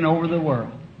 taking over the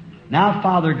world. Now,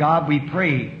 Father God, we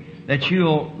pray that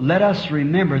You'll let us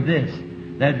remember this,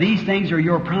 that these things are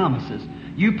Your promises.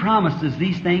 You promised us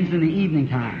these things in the evening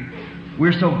time.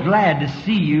 We're so glad to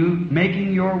see You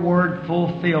making Your word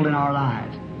fulfilled in our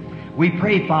lives. We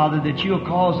pray, Father, that You'll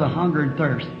cause a hunger and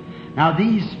thirst. Now,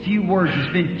 these few words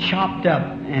has been chopped up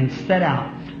and set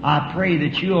out. I pray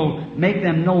that You'll make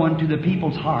them known to the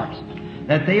people's hearts,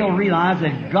 that they'll realize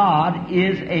that God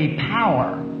is a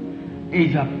power.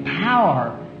 He's a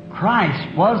power.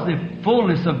 Christ was the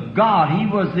fullness of God. He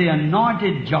was the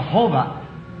anointed Jehovah.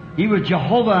 He was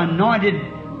Jehovah anointed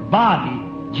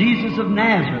body, Jesus of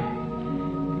Nazareth.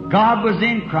 God was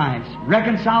in Christ,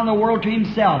 reconciling the world to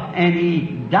Himself, and He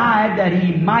died that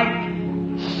He might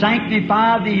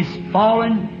sanctify these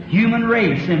fallen human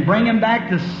race and bring them back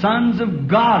to sons of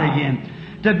God again,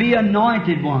 to be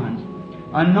anointed ones,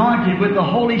 anointed with the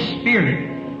Holy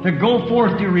Spirit, to go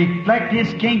forth to reflect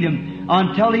His kingdom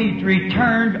until He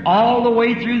returned all the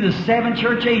way through the 7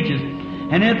 church ages.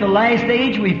 And at the last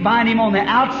age, we find Him on the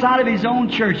outside of His own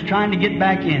church trying to get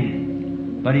back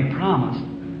in. But He promised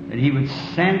that He would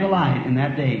send the light in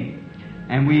that day.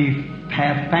 And we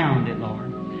have found it, Lord.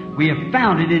 We have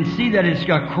found it and see that it's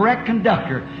a correct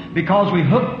conductor because we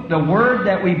hook the Word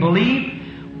that we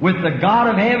believe with the God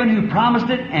of heaven who promised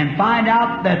it and find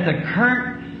out that the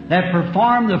current that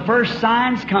performed the first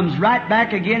signs comes right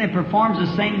back again and performs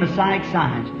the same Messianic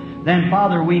signs. Then,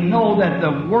 Father, we know that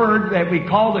the Word that we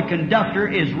call the conductor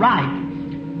is right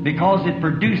because it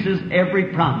produces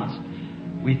every promise.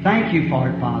 We thank You for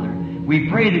it, Father. We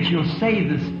pray that You'll save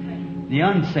the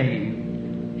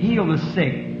unsaved, heal the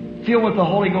sick, fill with the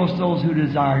Holy Ghost those who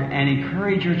desire, and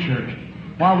encourage Your church.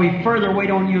 While we further wait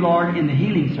on You, Lord, in the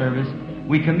healing service,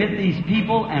 we commit these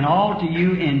people and all to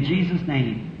You in Jesus'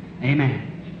 name. Amen.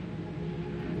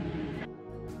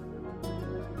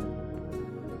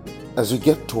 As we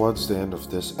get towards the end of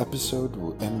this episode,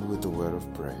 we'll end with a word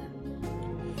of prayer.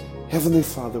 Heavenly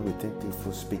Father, we thank Thee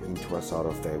for speaking to us out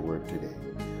of Thy Word today.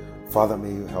 Father,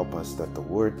 may You help us that the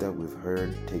Word that we've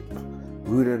heard take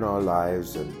root in our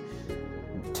lives and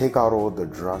take out all the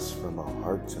dross from our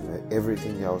hearts and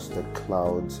everything else that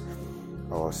clouds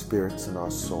our spirits and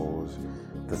our souls,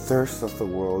 the thirst of the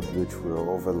world which we're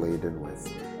overladen with.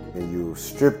 May You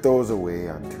strip those away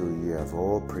until You have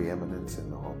all preeminence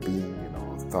in our being, in our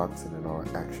thoughts, and in our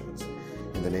actions.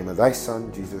 In the name of Thy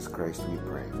Son, Jesus Christ, we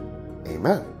pray.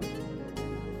 Amen.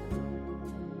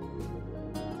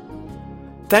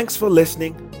 Thanks for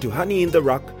listening to Honey in the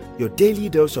Rock, your daily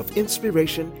dose of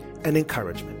inspiration and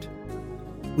encouragement.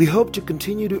 We hope to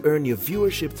continue to earn your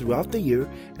viewership throughout the year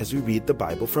as we read the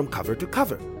Bible from cover to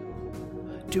cover.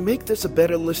 To make this a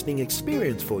better listening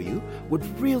experience for you, would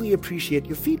really appreciate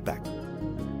your feedback.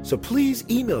 So please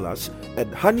email us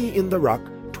at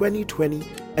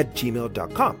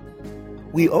honeyintherock2020@gmail.com.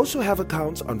 We also have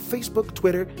accounts on Facebook,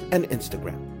 Twitter, and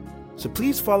Instagram. So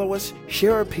please follow us,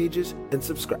 share our pages, and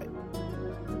subscribe.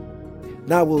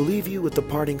 Now we'll leave you with the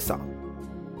parting song.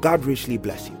 God richly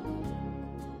bless you.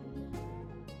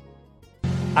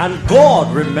 And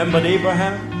God remembered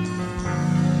Abraham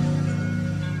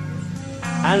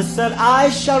and said, I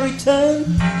shall return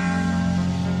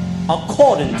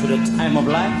according to the time of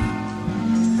life.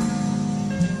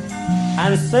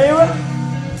 And Sarah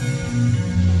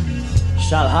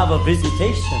shall have a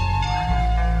visitation.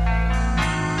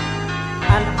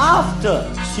 And after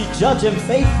she judged him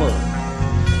faithful,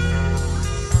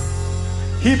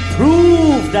 he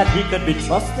proved that he could be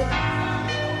trusted.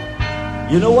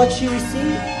 You know what she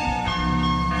received?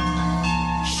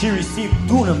 She received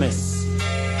dunamis,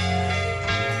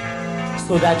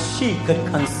 so that she could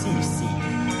conceive seed.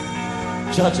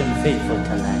 Judge him faithful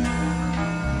tonight.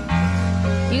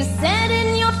 You said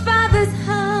in Your Father's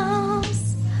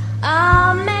house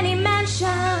are many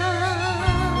mansions.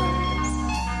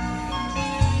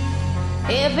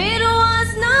 If it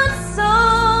was not so,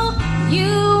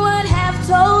 You would have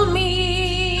told me.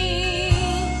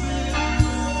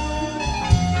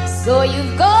 So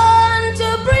You've gone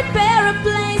to prepare a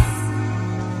place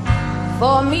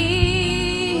for me.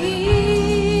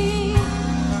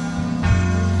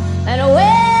 And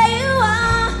where You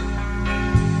are,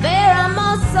 there I'm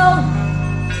also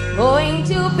going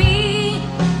to be.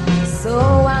 So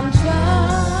I'm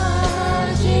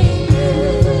judging You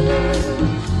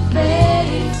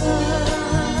faithful.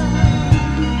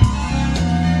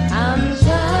 I'm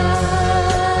judging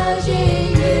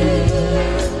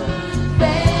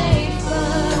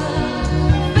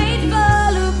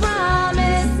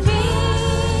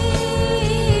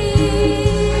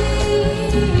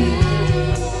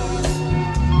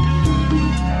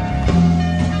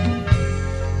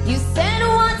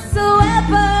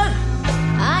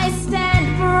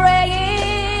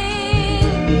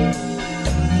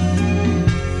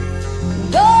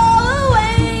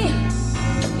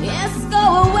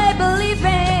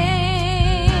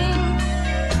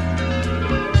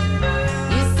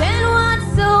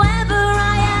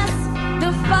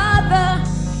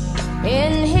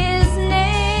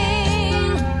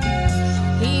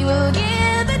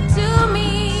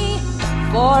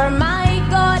For my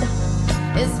God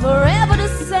is forever the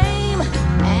same,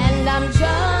 and I'm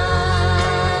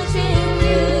judging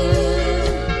you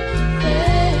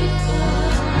faithful.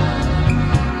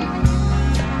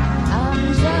 I'm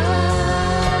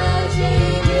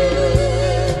judging you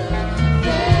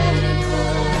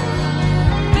faithful.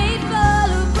 Faithful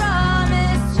who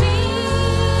promised me.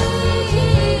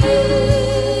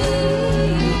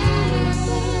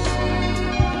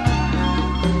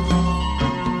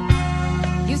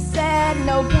 You said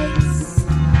no gates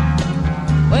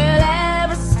will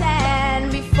ever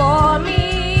stand before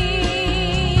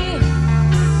me,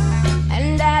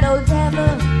 and that old devil,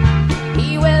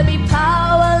 he will be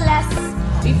powerless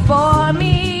before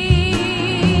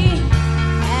me.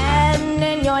 And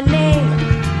in your name,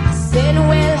 sin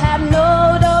will have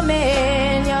no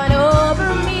dominion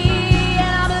over me. And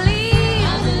I believe,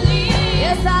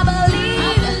 yes, I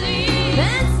believe,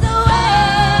 that's the way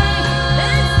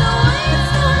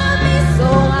it's gonna be. So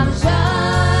I'm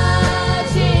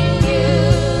judging you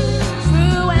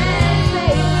true and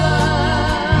faithful.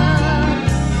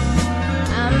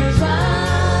 I'm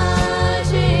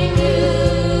judging you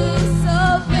so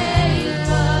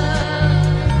faithful.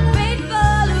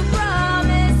 Faithful who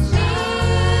promised me.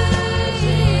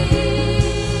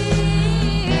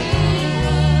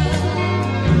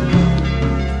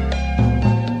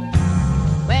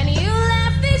 When you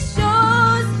left these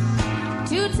shores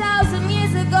 2,000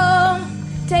 years ago,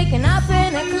 taken up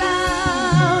in a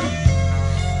cloud,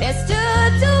 there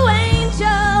stood two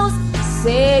angels,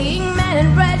 saying, men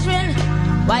and brethren,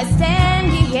 why stand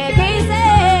ye here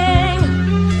gazing?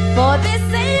 For this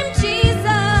same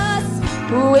Jesus,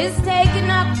 who is taken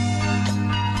up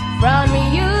from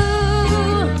you,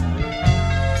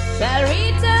 shall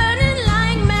return in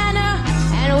like manner.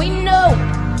 And we know,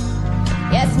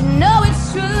 yes, we know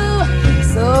it's true.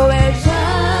 So we're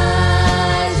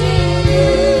judging you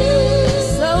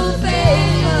so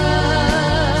faithful.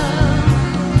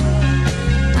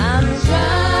 I'm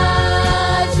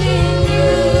judging you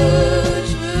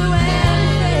true and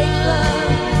faithful.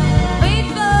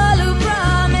 Faithful who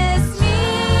promised me.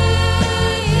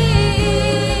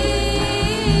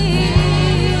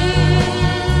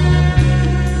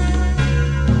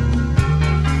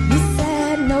 You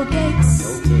said no gates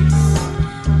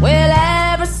will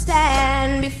ever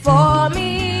stand before me.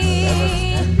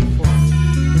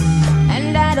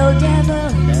 And that old devil,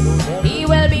 he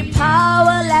will be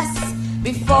powerless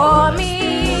before me.